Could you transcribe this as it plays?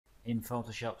In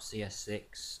Photoshop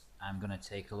CS6, I'm going to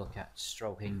take a look at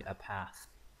stroking a path.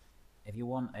 If you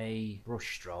want a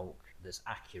brush stroke that's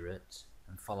accurate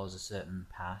and follows a certain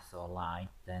path or line,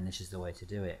 then this is the way to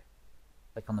do it.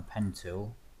 Click on the pen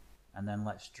tool and then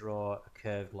let's draw a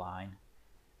curved line,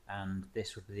 and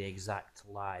this would be the exact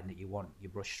line that you want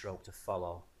your brush stroke to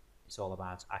follow. It's all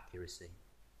about accuracy.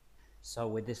 So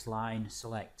with this line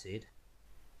selected,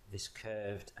 this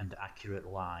curved and accurate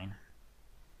line,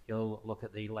 you'll look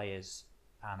at the layers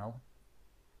panel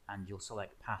and you'll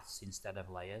select paths instead of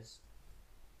layers.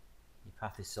 Your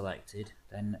path is selected,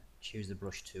 then choose the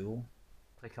brush tool,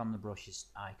 click on the brushes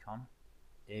icon.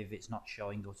 If it's not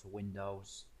showing, go to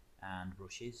Windows and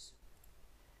Brushes.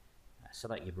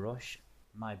 Select your brush.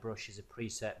 My brush is a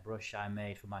preset brush I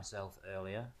made for myself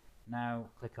earlier. Now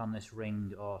click on this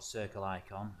ring or circle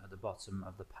icon at the bottom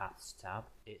of the Paths tab.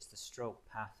 It's the stroke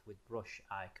path with brush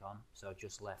icon, so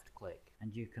just left click.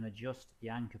 And you can adjust the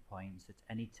anchor points at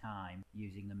any time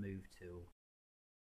using the move tool.